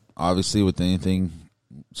mean, obviously with anything,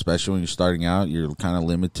 especially when you're starting out, you're kind of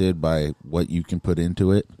limited by what you can put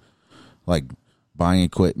into it. Like buying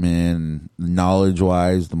equipment,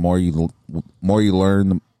 knowledge-wise, the more you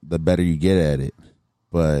learn, the better you get at it.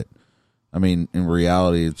 But I mean, in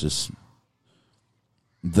reality, it's just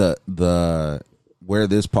the where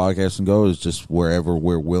this podcast can go is just wherever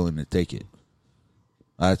we're willing to take it.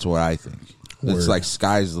 That's what I think. Word. It's like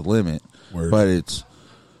sky's the limit, Word. But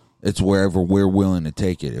it's wherever we're willing to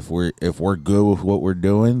take it. If we're good with what we're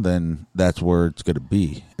doing, then that's where it's going to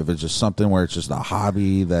be. If it's just something where it's just a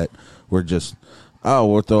hobby that we're just,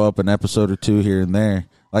 we'll throw up an episode or 2 here and there.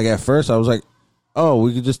 Like at first I was like,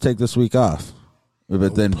 we could just take this week off.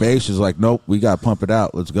 But then Bash is like, nope, we got to pump it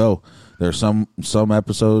out. Let's go. There's some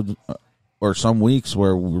episodes or some weeks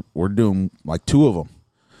where we're doing like 2 of them.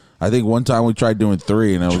 I think one time we tried doing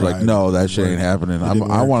 3, and I was like, no, that shit ain't happening.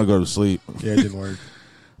 I want to go to sleep. Yeah, it didn't work.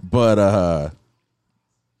 But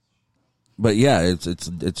yeah, it's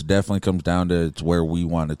definitely comes down to it's where we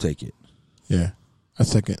want to take it. Yeah, I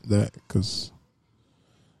second that because,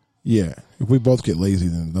 yeah, if we both get lazy,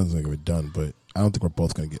 then nothing's gonna get done. But I don't think we're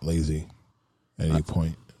both gonna get lazy at any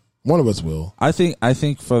point. One of us will. I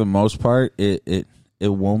think for the most part, it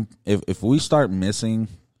won't. If we start missing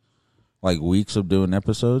like weeks of doing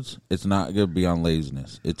episodes, it's not going to be on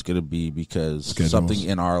laziness. It's going to be because something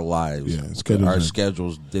in our lives, our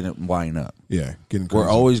schedules didn't line up. Yeah, we're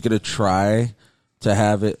always going to try to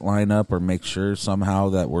have it line up or make sure somehow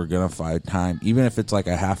that we're going to find time, even if it's like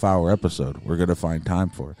a half-hour episode. We're going to find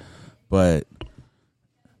time for it, but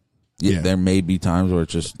there may be times where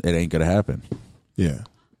it ain't going to happen. Yeah.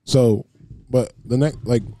 So, but the next,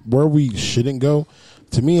 like, where we shouldn't go,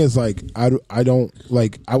 to me, is like, I don't,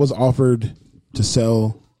 like, I was offered to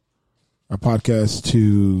sell our podcast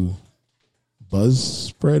to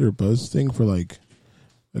Buzzspread or Buzz thing for like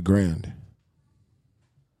 $1,000.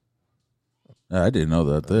 I didn't know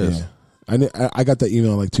that. I got that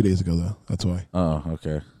email like 2 days ago, though. That's why. Oh,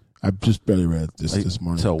 okay. I just barely read this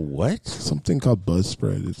morning. So what? Something called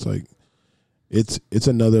Buzzspread. It's like, it's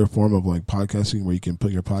another form of like podcasting where you can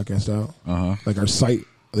put your podcast out. Like our site,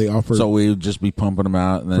 they offer. So we would just be pumping them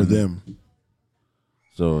out and then, for them.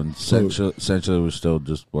 So essentially, we're still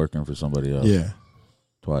just working for somebody else. Yeah.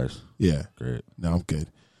 Twice. Yeah. Great. No, I'm good.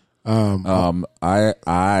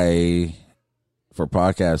 I for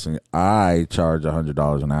podcasting, I charge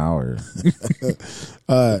 $100 an hour.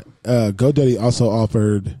 GoDaddy also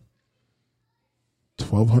offered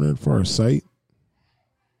 $1,200 for our site.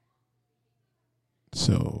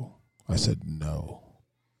 So I said no.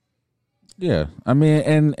 Yeah, I mean,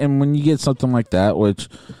 and when you get something like that, which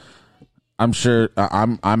I'm sure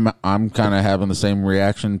I'm kind of having the same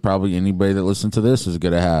reaction. Probably anybody that listens to this is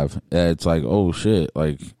gonna have. It's like, oh shit,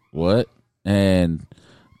 like what? But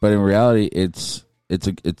in reality, it's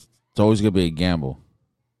always gonna be a gamble.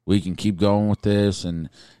 We can keep going with this, and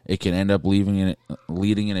it can end up leading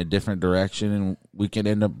in a different direction, and we can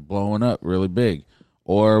end up blowing up really big,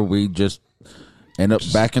 or we just end up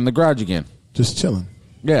back in the garage again, just chilling.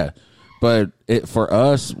 Yeah, but for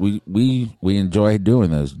us, we enjoy doing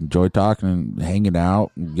this, enjoy talking and hanging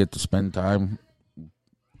out, and get to spend time.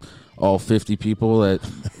 All 50 people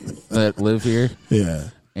that live here. Yeah,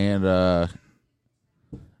 and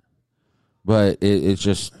but it's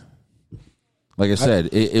just like I said,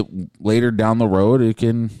 it later down the road it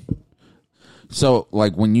can. So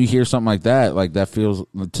like when you hear something like that feels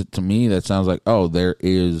to me, that sounds like, oh, there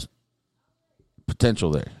is potential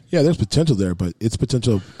there. Yeah, there's potential there, but it's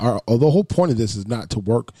potential. The whole point of this is not to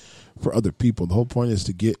work for other people. The whole point is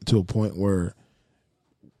to get to a point where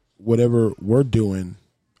whatever we're doing,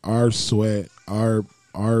 our sweat, our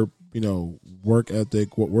work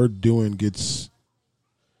ethic, what we're doing gets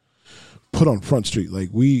put on Front Street. Like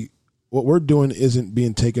what we're doing isn't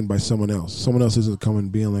being taken by someone else. Someone else isn't coming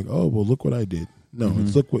and being like, oh, well, look what I did. No,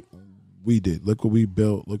 it's look what we did. Look what we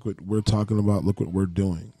built. Look what we're talking about. Look what we're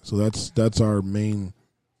doing. So that's our main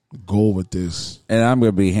goal with this. And I'm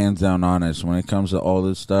going to be hands down honest when it comes to all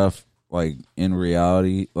this stuff. Like in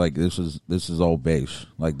reality, like this is all Beish.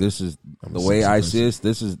 Like this is the way I see this.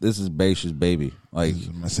 This is Beish's baby. Like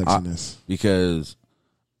my sexiness, because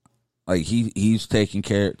like he's taking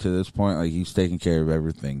care to this point. Like he's taking care of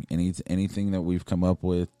everything. Anything that we've come up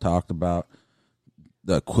with, talked about,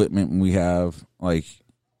 the equipment we have, like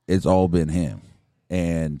it's all been him.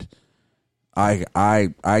 And I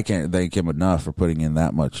can't thank him enough for putting in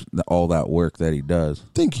that much, all that work that he does.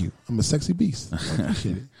 Thank you. I'm a sexy beast. I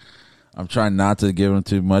appreciate it. I'm trying not to give him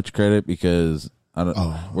too much credit because we're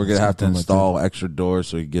gonna have to install extra doors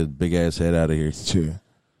so he can get his big ass head out of here. Sure,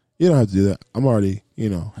 you don't have to do that. I'm already,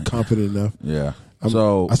 confident enough. Yeah. I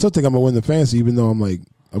still think I'm gonna win the fantasy, even though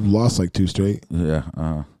I've lost like 2 straight. Yeah.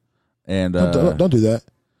 And don't do that.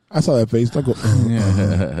 I saw that face. Don't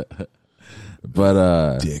go.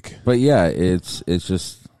 But dick. But yeah, it's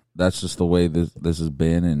just that's just the way this has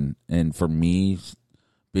been, and for me,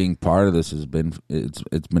 being part of this has been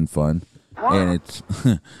it's been fun, and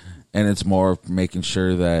it's more of making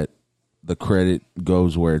sure that the credit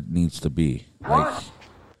goes where it needs to be. Like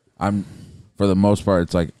for the most part,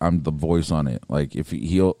 it's like I'm the voice on it. Like if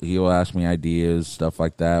he'll ask me ideas, stuff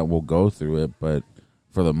like that, we'll go through it. But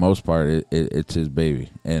for the most part, it's his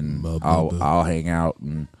baby, and I'll hang out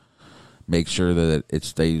and make sure that it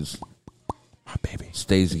stays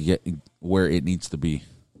where it needs to be.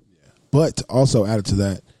 But also added to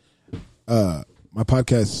that, my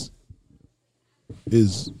podcast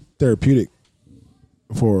is therapeutic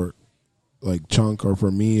for like Chunk or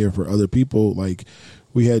for me or for other people. Like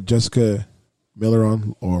we had Jessica Miller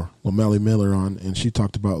on, or O'Malley Miller on, and she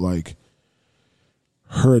talked about like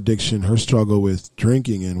her addiction, her struggle with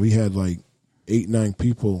drinking, and we had like 8-9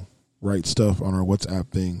 people write stuff on our WhatsApp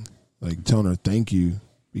thing, like telling her thank you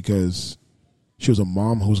because she was a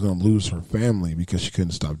mom who was going to lose her family because she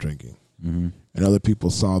couldn't stop drinking. and other people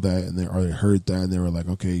saw that and they heard that and they were like,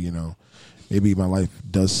 okay, you know, maybe my life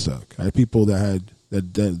does suck. I had people that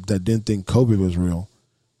didn't think COVID was real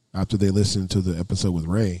after they listened to the episode with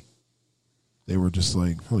Ray. They were just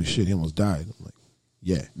like, holy shit, he almost died. I'm like,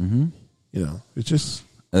 yeah, you know, it's just.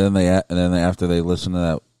 And then after they listened to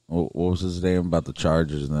that, what was his name about the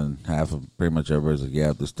Chargers, and then pretty much everybody's like,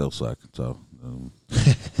 yeah, this still suck. So,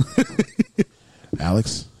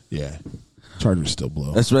 Alex, yeah, Chargers still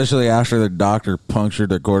blow. Especially after the doctor punctured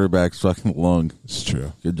their quarterback's fucking lung. It's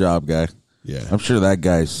true. Good job, guy. Yeah, I'm sure that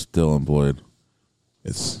guy's still employed.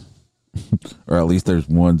 It's, or at least there's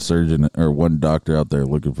one surgeon or one doctor out there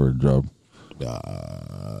looking for a job.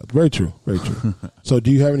 Very true. Very true. So,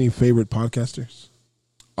 do you have any favorite podcasters?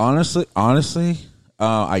 Honestly,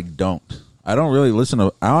 I don't. I don't really listen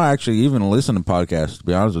to. I don't actually even listen to podcasts. To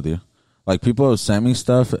be honest with you, like people have sent me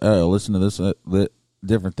stuff. Listen to this,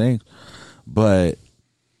 different things, but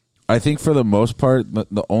I think for the most part,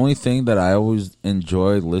 the only thing that I always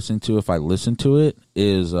enjoy listening to, if I listen to it,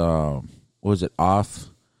 is was it off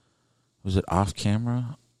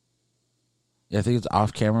camera? Yeah, I think it's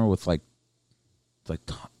off camera with like I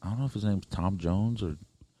don't know if his name's Tom Jones or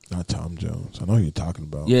not Tom Jones. I know who you're talking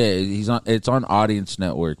about. Yeah, he's on. It's on Audience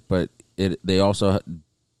Network, but they also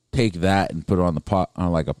take that and put it on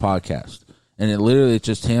on like a podcast, and it's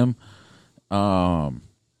just him,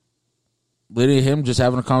 literally him just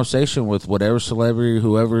having a conversation with whatever celebrity,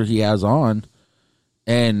 whoever he has on,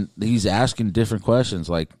 and he's asking different questions.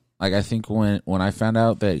 Like I think when I found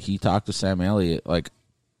out that he talked to Sam Elliott, like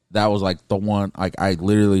that was like the one. Like I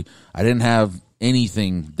didn't have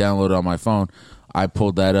anything downloaded on my phone. I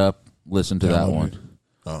pulled that up, listened to that one.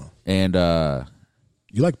 Oh, and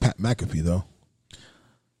you like Pat McAfee though?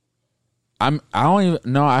 I don't even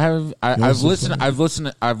know. I've listened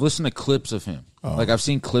to clips of him. Oh. Like I've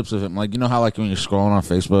seen clips of him. Like you know how like when you're scrolling on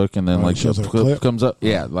Facebook and then like a clip comes up.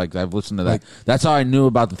 Yeah, like I've listened to that. Like, that's how I knew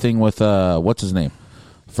about the thing with what's his name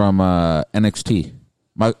from NXT,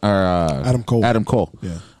 Adam Cole. Adam Cole.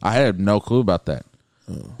 Yeah, I had no clue about that.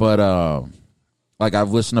 But like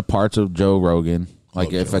I've listened to parts of Joe Rogan.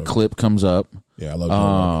 Like if a clip comes up. Yeah, I love Joe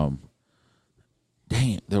Rogan.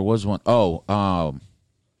 Dang it, there was one.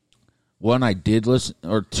 One I did listen,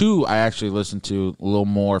 or two I actually listened to a little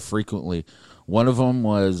more frequently. One of them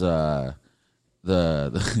was the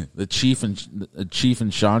Chief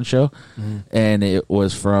and Sean show, and it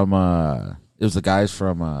was from it was the guys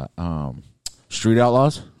from Street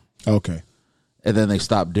Outlaws. Okay, and then they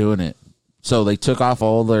stopped doing it. So they took off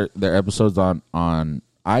all their episodes on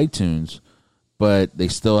iTunes, but they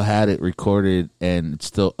still had it recorded and it's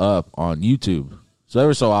still up on YouTube. So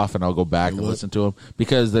every so often I'll go back and listen to them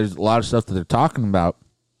because there's a lot of stuff that they're talking about.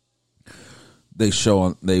 They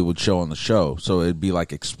would show on the show, so it'd be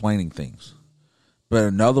like explaining things. But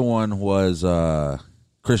another one was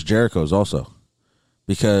Chris Jericho's also,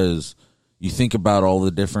 because you think about all the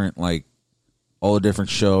different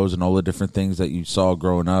shows and all the different things that you saw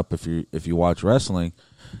growing up if you watch wrestling,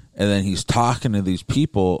 and then he's talking to these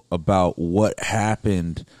people about what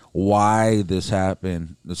happened, why this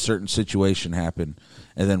happened, a certain situation happened,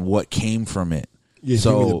 and then what came from it. Yeah,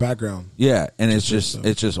 so give me the background. Yeah, and it's just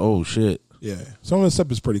oh shit. Yeah, some of the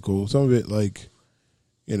stuff is pretty cool. Some of it, like,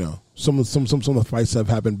 you know, some of the fights have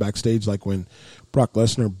happened backstage, like when Brock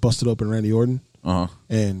Lesnar busted open Randy Orton,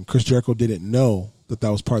 and Chris Jericho didn't know that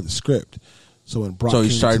was part of the script. So when Brock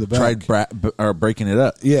tried breaking it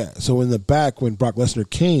up. Yeah. So in the back, when Brock Lesnar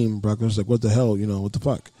came, Brock Lesnar was like, "What the hell? You know, what the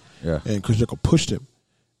fuck?" Yeah. And Chris Jericho pushed him,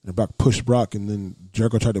 and Brock pushed Brock, and then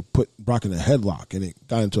Jericho tried to put Brock in a headlock, and it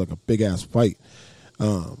got into like a big ass fight.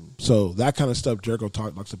 So that kind of stuff Jericho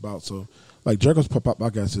talks about. So like Jericho's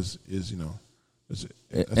podcast is you know,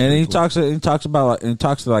 and he talks about he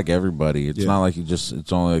talks to like everybody. It's not like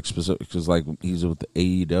it's only like specific because like he's with the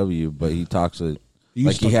AEW, but he talks to. He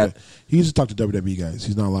used to talk to WWE guys.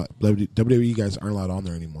 He's not allowed. WWE guys aren't allowed on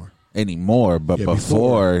there anymore. But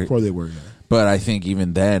before they were. Yeah. But I think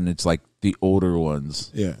even then, it's like the older ones.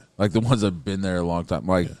 Yeah, like the ones that've been there a long time.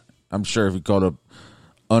 Like I'm sure if he called up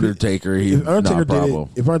Undertaker, if Undertaker did it,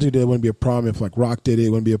 it wouldn't be a problem. If like Rock did it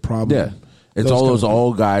wouldn't be a problem. Yeah, it's all those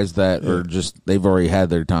old guys that are just they've already had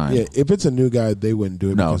their time. Yeah, if it's a new guy, they wouldn't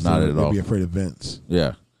do it. No, not at all. They'd be afraid of Vince.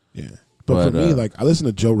 Yeah, yeah. But for me, like I listen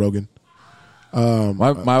to Joe Rogan.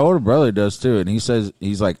 My older brother does too, and he says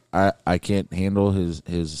he's like I can't handle his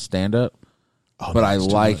stand up, but I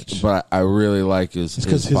really like his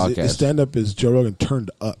podcast. His stand up is Joe Rogan turned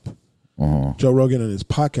up. Joe Rogan and his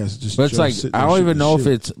podcast is just. But it's like I don't even know if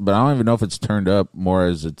it's turned up more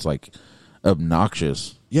as it's like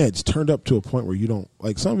obnoxious. yeah, it's turned up to a point where you don't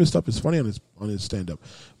like some of his stuff is funny on his stand up,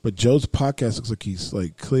 but Joe's podcast looks like he's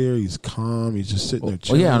like clear, he's calm, he's just sitting there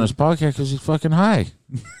chilling. Well, yeah, on his podcast because he's fucking high.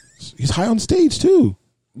 He's high on stage too.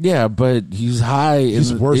 Yeah, but he's high.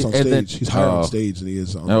 He's worse on stage. He's higher on stage than he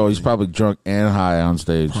is on. No, he's probably drunk and high on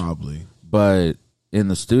stage. Probably, but in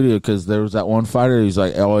the studio because there was that one fighter. He's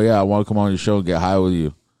like, "Oh yeah, I want to come on your show and get high with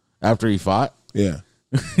you." After he fought, yeah,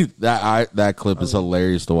 that clip is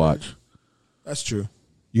hilarious to watch. That's true.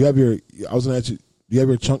 You have your. I was gonna ask you. You have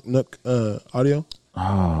your Chunk Nook audio.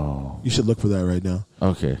 Oh, you should look for that right now.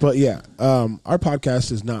 Okay, but yeah, our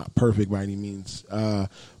podcast is not perfect by any means,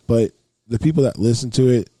 but the people that listen to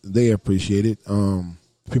it, they appreciate it.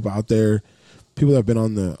 People out there, people that have been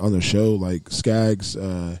on the show, like Skaggs,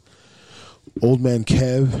 Old Man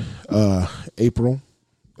Kev, April,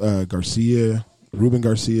 Garcia, Ruben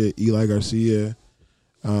Garcia, Eli Garcia,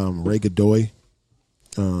 Ray Godoy,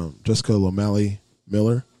 Jessica Lomeli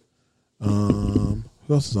Miller. Who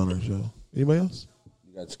else is on our show? Anybody else?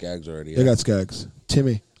 You got Skaggs already. They got Skaggs.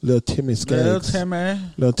 Little Timmy Skaggs.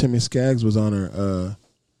 Little Timmy Skaggs was on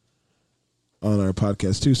our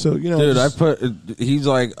podcast too. So, you know, dude, he's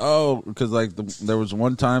like, oh, because like there was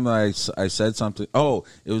one time that I said something. Oh,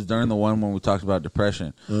 it was during the one when we talked about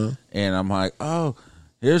depression, and I'm like, oh,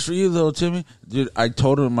 here's for you, little Timmy, dude. I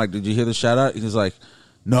told him, like, did you hear the shout out? He's like,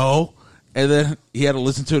 no, and then he had to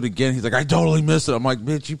listen to it again. He's like, I totally missed it. I'm like,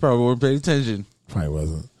 bitch, you probably weren't paying attention. Probably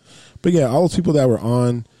wasn't. But yeah, all those people that were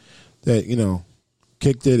on that, you know,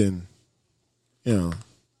 kicked it and, you know,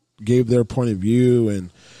 gave their point of view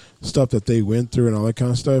and stuff that they went through and all that kind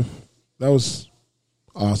of stuff. That was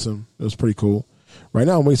awesome. It was pretty cool. Right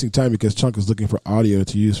now I'm wasting time because Chunk is looking for audio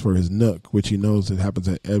to use for his Nook, which he knows it happens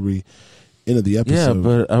at every end of the episode. Yeah,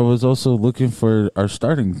 but I was also looking for our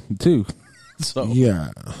starting too. So yeah.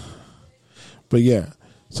 But yeah.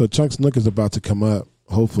 So Chunk's Nook is about to come up,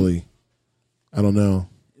 hopefully. I don't know.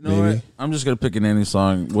 You know what? I'm just going to pick an any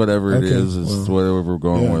song, whatever it is whatever we're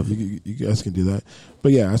going with. You guys can do that.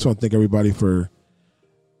 But yeah, I just want to thank everybody for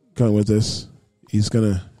coming with us.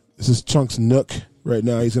 This is Chunk's Nook right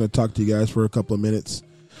now. He's going to talk to you guys for a couple of minutes.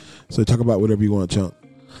 So talk about whatever you want, Chunk.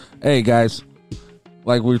 Hey, guys.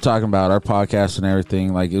 Like we were talking about, our podcast and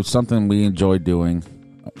everything, like it was something we enjoy doing.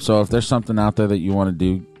 So if there's something out there that you want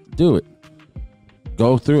to do it.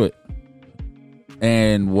 Go through it.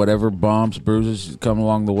 And whatever bumps, bruises come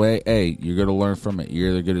along the way, hey, you're going to learn from it.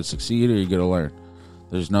 You're either going to succeed or you're going to learn.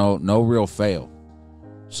 There's no real fail.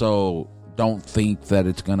 So don't think that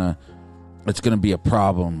it's gonna be a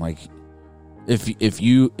problem. Like if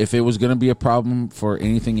it was gonna be a problem for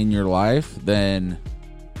anything in your life, then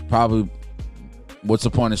probably what's the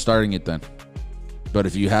point of starting it then? But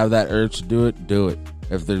if you have that urge to do it.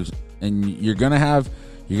 You're gonna have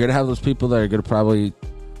those people that are gonna probably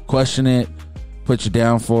question it, put you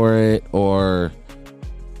down for it, or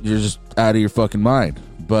you're just out of your fucking mind.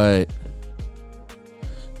 But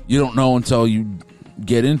you don't know until you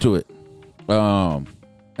get into it. And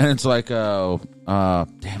it's like, damn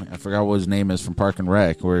it, I forgot what his name is from Park and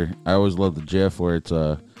Rec, where I always love the GIF where it's,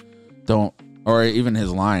 don't, or even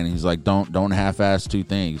his line, he's like, don't half-ass two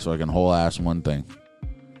things, so I can whole-ass one thing.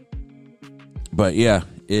 But yeah,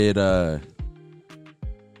 if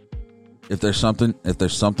there's something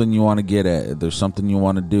you want to get at, if there's something you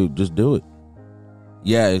want to do, just do it.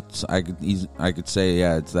 Yeah, I could say,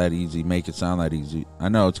 yeah, it's that easy. Make it sound that easy. I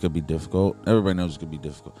know it's gonna be difficult. Everybody knows it's gonna be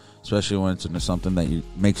difficult, especially when it's into something that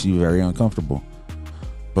makes you very uncomfortable.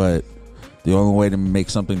 But the only way to make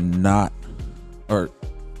something not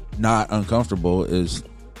uncomfortable is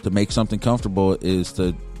to make something comfortable is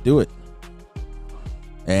to do it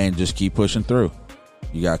and just keep pushing through.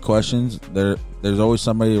 You got questions? There's always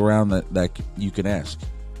somebody around that you can ask.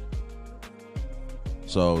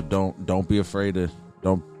 So don't be afraid to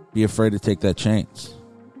take that chance.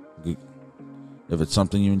 If it's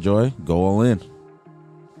something you enjoy, go all in.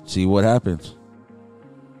 See what happens.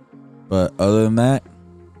 But other than that,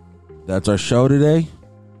 that's our show today.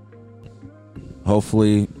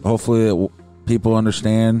 Hopefully people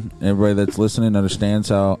understand, everybody that's listening understands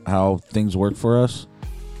how things work for us.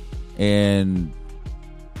 And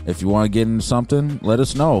if you want to get into something, let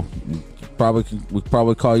us know. We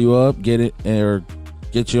probably call you up, get it, or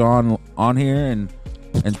get you on here and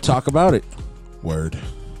talk about it. Word.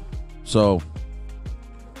 So,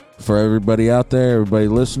 for everybody out there, everybody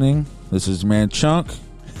listening, this is Man Chunk.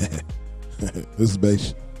 This is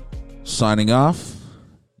Beige. Signing off.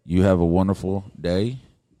 You have a wonderful day.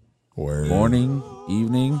 Word. Morning,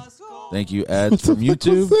 evening. Thank you, ads from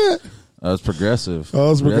YouTube. That was Progressive.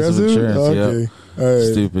 Oh, it's Progressive? Insurance. Okay. Yep. All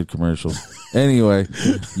right. Stupid commercial. Anyway,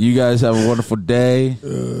 you guys have a wonderful day.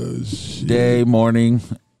 Day, morning,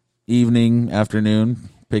 evening, afternoon.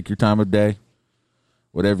 Pick your time of day.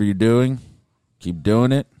 Whatever you're doing, keep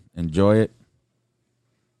doing it. Enjoy it.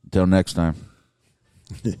 Until next time.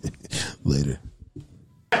 Later.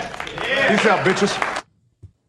 Peace out, bitches.